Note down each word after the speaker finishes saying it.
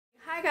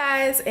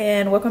Hi guys,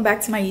 and welcome back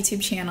to my YouTube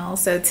channel.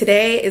 So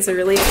today is a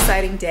really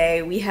exciting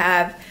day. We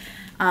have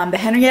the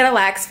Henrietta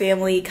Lacks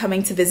family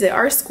coming to visit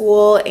our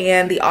school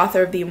and the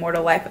author of The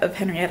Immortal Life of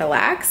Henrietta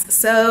Lacks.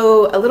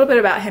 So a little bit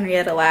about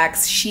Henrietta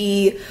Lacks.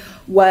 She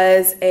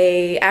was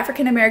a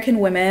African-American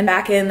woman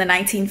back in the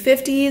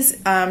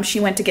 1950s. She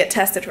went to get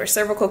tested for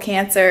cervical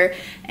cancer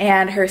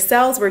and her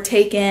cells were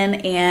taken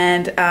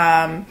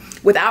and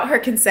without her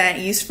consent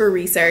used for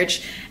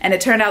research, and it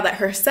turned out that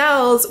her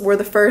cells were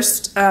the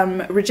first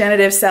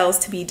regenerative cells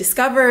to be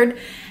discovered,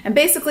 and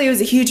basically it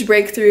was a huge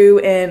breakthrough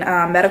in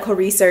medical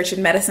research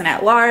and medicine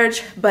at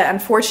large. But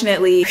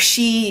unfortunately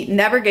she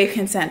never gave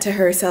consent to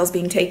her cells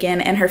being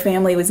taken, and her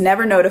family was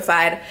never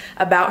notified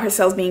about her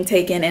cells being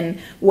taken and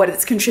what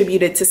it's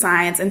contributed to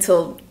science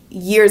until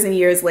years and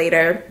years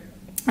later,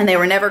 and they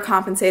were never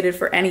compensated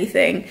for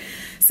anything.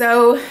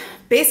 So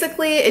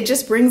basically, it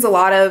just brings a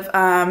lot of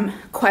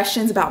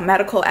questions about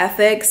medical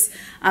ethics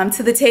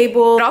to the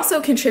table. It also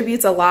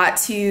contributes a lot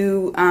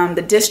to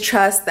the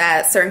distrust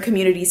that certain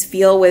communities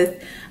feel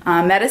with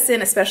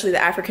medicine, especially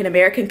the African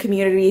American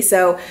community.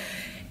 So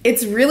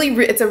it's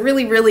a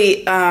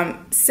really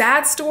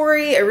sad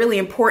story, a really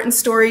important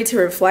story to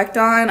reflect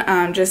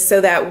on, just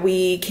so that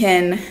we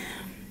can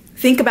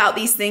think about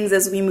these things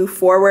as we move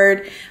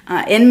forward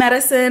in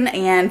medicine,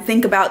 and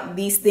think about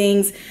these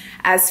things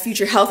as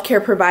future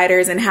healthcare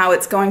providers and how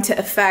it's going to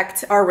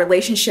affect our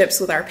relationships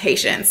with our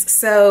patients.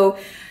 So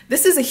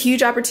this is a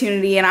huge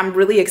opportunity and I'm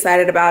really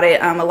excited about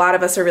it. A lot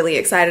of us are really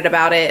excited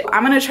about it.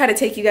 I'm gonna try to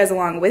take you guys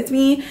along with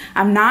me.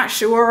 I'm not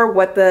sure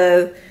what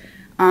the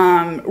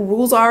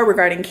rules are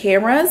regarding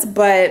cameras,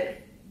 but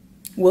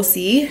we'll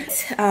see.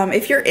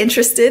 If you're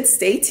interested,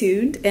 stay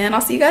tuned and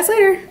I'll see you guys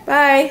later.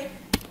 Bye.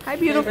 Hi,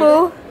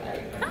 beautiful.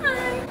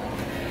 Hi.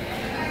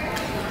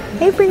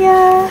 Hey,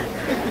 Bria.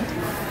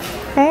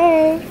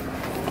 Hey.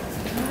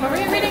 What were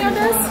you reading on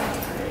this?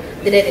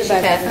 The day that she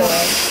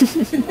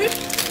passed away.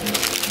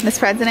 Miss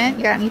President,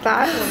 you got any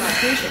thoughts?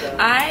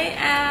 I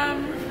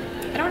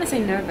don't want to say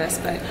nervous,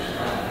 but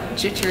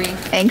jittery.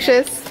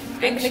 Anxious?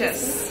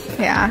 Anxious.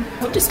 Yeah.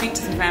 Hope to speak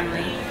to the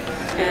family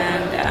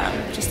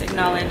and just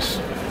acknowledge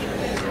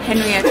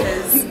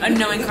Henrietta's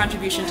unknowing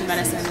contribution to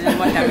medicine and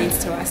what that means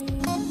to us.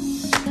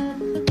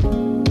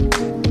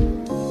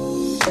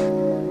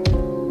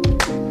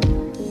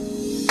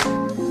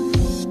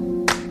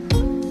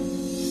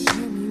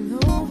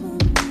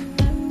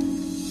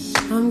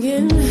 I'm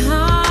getting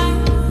high,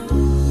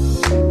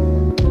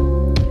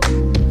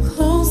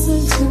 closer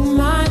to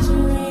my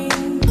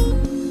dreams.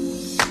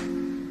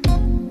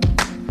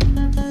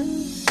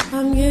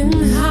 I'm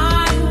getting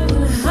higher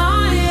and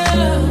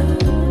higher,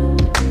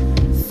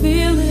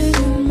 feel it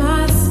in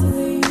my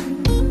sleep.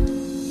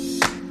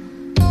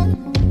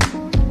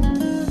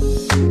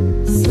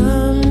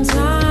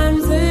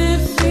 Sometimes it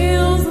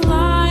feels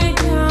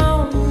like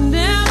I'll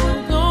never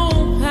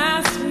go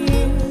past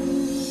here.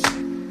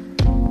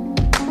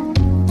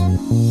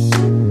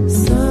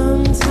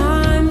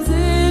 Sometimes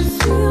it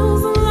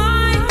feels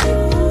like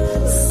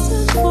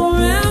stuck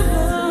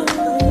forever,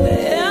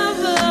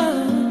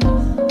 ever.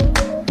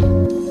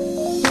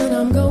 But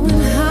I'm going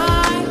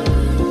high,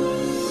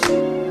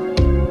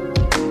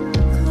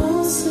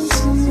 closer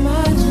to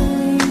my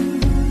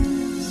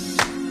dreams.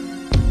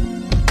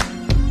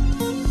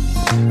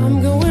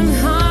 I'm going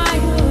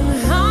higher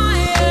and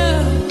higher.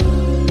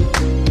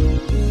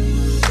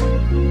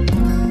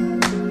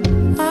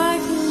 I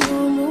can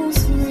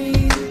almost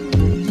breathe.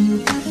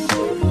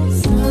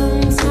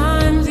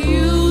 Sometimes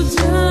you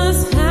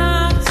just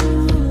have to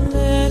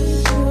let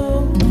it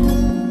go.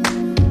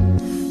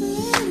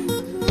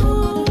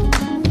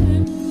 Let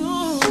it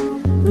go.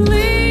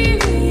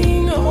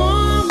 Leaving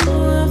all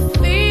my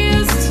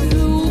fears to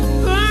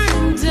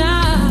burn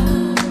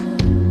down.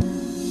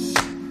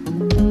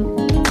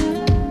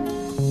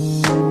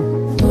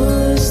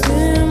 Push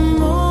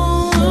them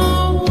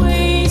all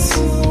away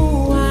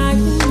so I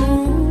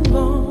can move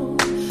on,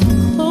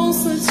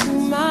 closer to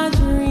my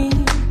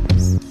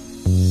dreams.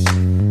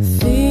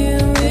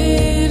 Feel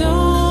it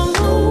all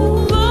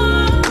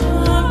over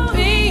my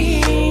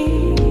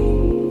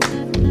being.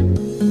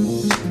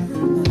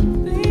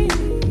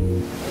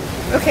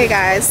 Okay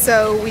guys,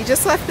 so we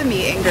just left the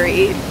meet and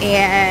greet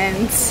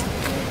and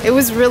it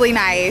was really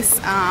nice.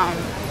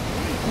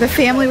 The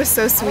family was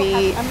so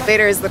sweet.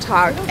 Later is the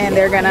talk and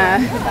they're gonna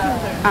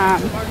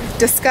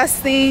discuss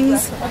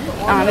things.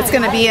 It's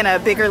gonna be in a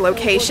bigger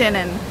location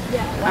and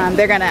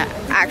they're gonna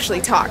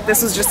actually talk.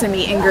 This was just a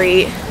meet and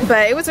greet,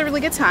 but it was a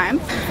really good time.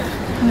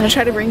 I'm gonna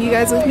try to bring you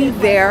guys with me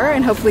there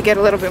and hopefully get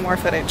a little bit more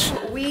footage.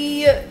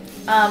 We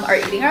are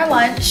eating our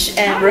lunch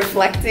and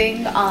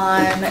reflecting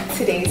on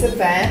today's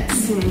event.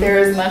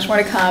 There's much more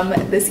to come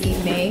this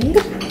evening.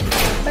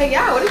 But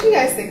yeah, what did you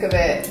guys think of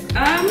it?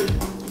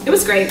 It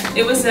was great.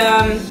 It was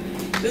a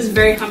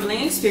very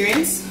humbling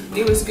experience.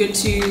 It was good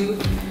to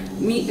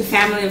meet the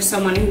family of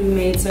someone who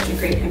made such a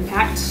great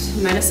impact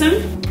in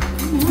medicine.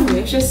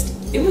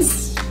 It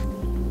was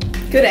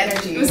Good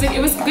energy.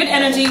 It was good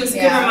energy. It was a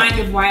good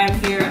reminder of why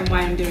I'm here and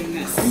why I'm doing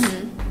this.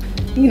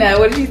 You know,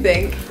 what did you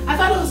think? I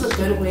thought it was a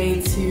good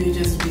way to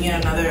just be in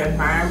another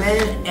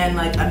environment and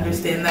like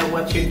understand that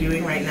what you're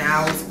doing right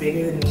now is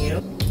bigger than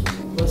you.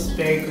 I was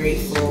very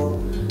grateful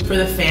for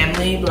the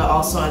family, but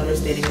also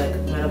understanding like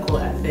medical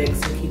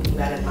ethics and keeping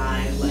that in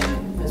mind like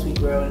as we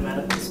grow in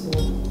medical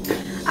school.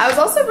 I was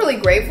also really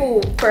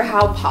grateful for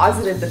how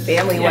positive the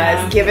family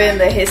was, given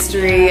the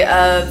history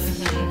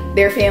of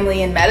their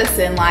family in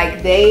medicine.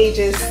 Like, they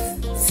just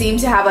seem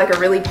to have like a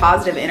really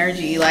positive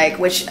energy, like,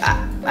 which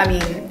I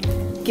mean,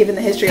 given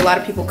the history, a lot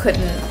of people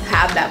couldn't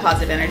have that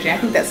positive energy. I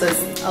think that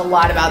says a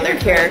lot about their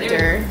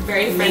character.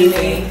 Very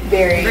friendly,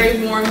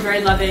 very warm, very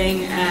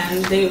loving,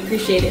 and they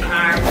appreciated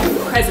our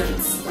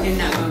presence in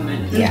that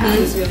moment. Yeah, it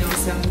was really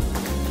awesome.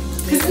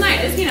 Because it's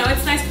nice, you know,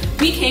 it's nice.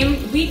 We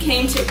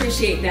came to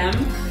appreciate them,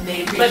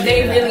 but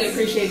they really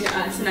appreciated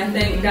us, and I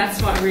think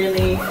that's what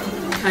really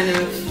kind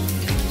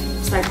of,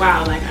 it's like,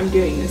 wow, like I'm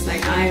doing this,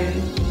 like I'm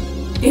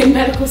in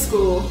medical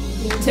school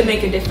to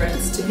make a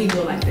difference to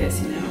people like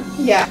this, you know.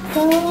 Yeah.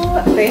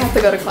 So they have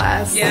to go to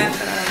class. Yeah.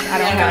 I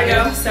don't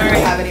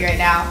have any right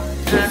now.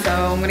 So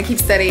I'm gonna keep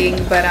studying,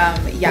 but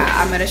yeah,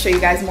 I'm gonna show you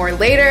guys more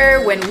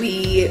later when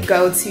we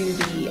go to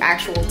the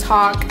actual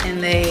talk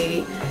and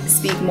they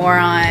speak more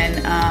on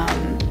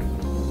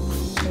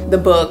the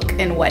book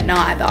and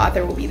whatnot. The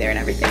author will be there and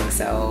everything.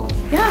 So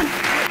yeah.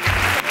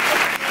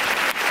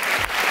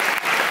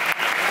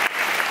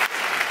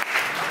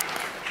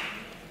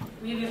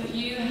 We have a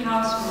few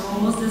house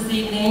rules this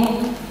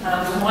evening.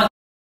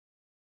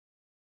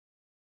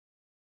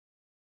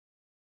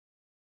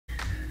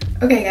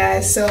 Okay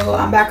guys, so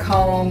I'm back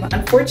home.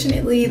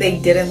 Unfortunately, they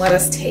didn't let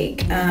us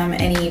take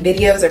any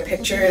videos or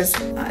pictures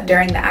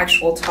during the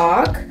actual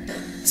talk.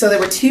 So there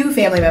were two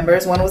family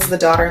members. One was the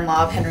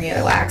daughter-in-law of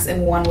Henrietta Lacks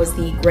and one was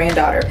the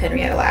granddaughter of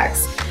Henrietta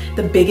Lacks.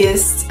 The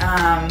biggest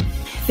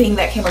thing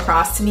that came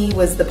across to me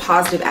was the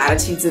positive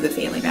attitudes of the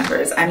family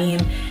members. I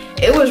mean,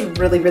 it was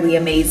really, really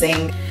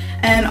amazing.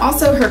 And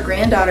also her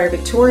granddaughter,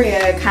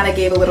 Victoria, kind of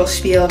gave a little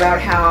spiel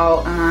about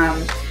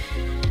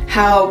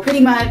how pretty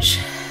much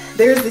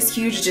there's this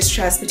huge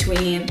distrust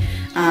between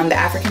the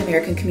African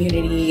American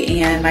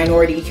community and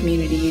minority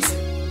communities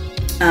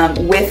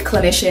with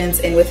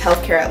clinicians and with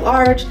healthcare at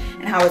large,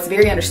 and how it's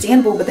very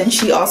understandable. But then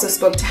she also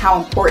spoke to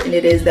how important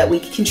it is that we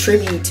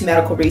contribute to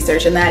medical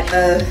research, and that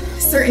a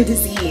certain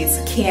disease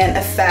can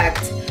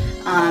affect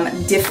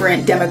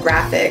different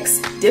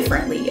demographics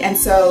differently. And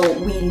so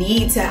we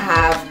need to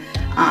have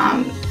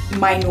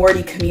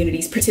minority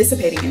communities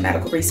participating in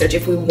medical research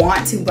if we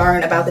want to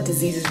learn about the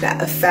diseases that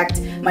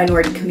affect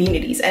minority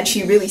communities. And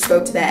she really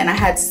spoke to that, and I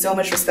had so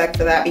much respect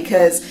for that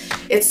because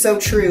it's so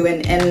true.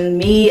 And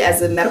me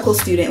as a medical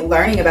student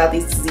learning about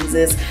these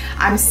diseases,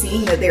 I'm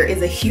seeing that there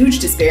is a huge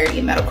disparity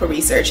in medical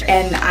research,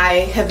 and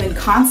I have been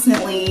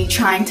constantly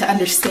trying to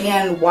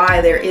understand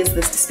why there is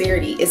this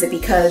disparity. Is it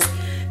because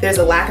there's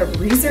a lack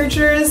of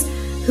researchers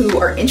who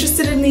are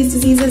interested in these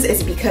diseases?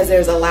 Is it because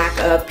there's a lack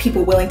of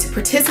people willing to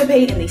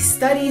participate in these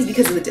studies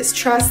because of the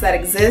distrust that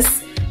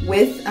exists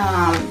with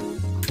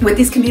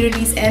these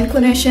communities and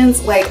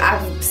clinicians? Like,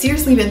 I've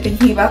seriously been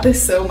thinking about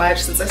this so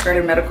much since I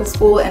started medical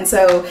school, and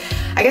so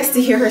I guess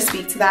to hear her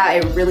speak to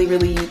that, it really,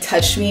 really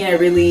touched me, and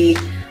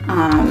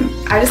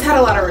I just had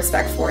a lot of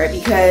respect for it,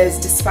 because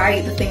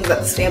despite the things that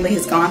this family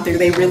has gone through,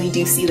 they really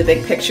do see the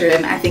big picture.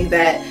 And I think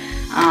that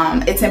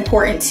it's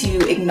important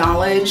to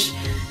acknowledge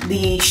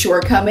the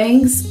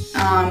shortcomings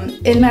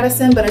in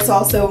medicine, but it's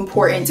also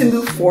important to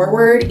move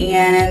forward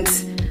and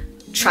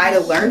try to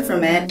learn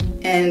from it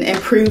and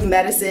improve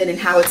medicine and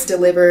how it's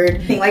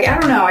delivered. Like, I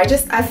don't know,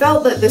 I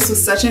felt that this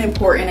was such an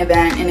important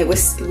event, and it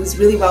was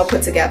really well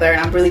put together,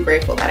 and I'm really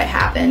grateful that it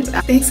happened.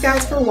 Thanks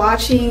guys for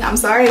watching. I'm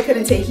sorry I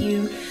couldn't take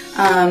you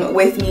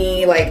with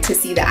me like to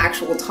see the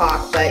actual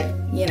talk, but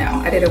you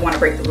know, I didn't want to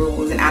break the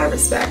rules, and out of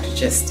respect,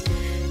 just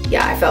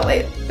yeah, I felt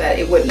like that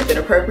it wouldn't have been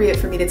appropriate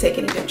for me to take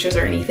any pictures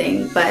or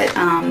anything. But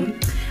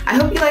I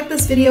hope you liked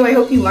this video. I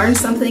hope you learned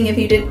something. If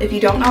you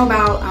don't know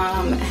about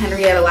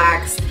Henrietta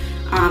Lacks,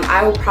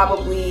 I will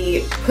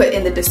probably put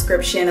in the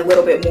description a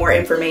little bit more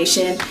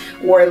information,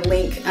 or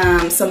link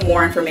some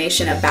more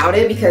information about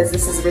it, because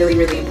this is really,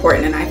 really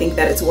important, and I think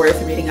that it's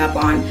worth reading up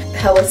on.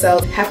 HeLa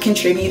cells have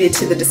contributed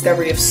to the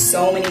discovery of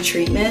so many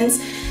treatments,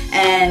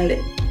 and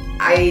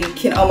I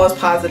can almost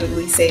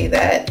positively say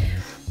that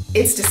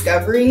its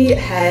discovery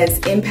has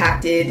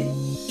impacted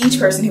each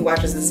person who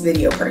watches this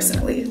video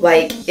personally.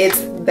 Like,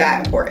 it's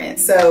that important.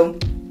 So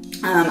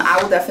I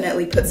will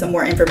definitely put some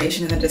more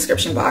information in the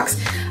description box.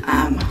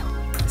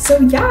 So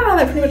yeah,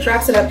 that pretty much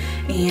wraps it up,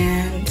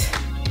 and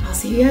I'll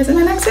see you guys in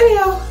my next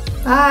video.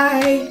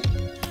 Bye.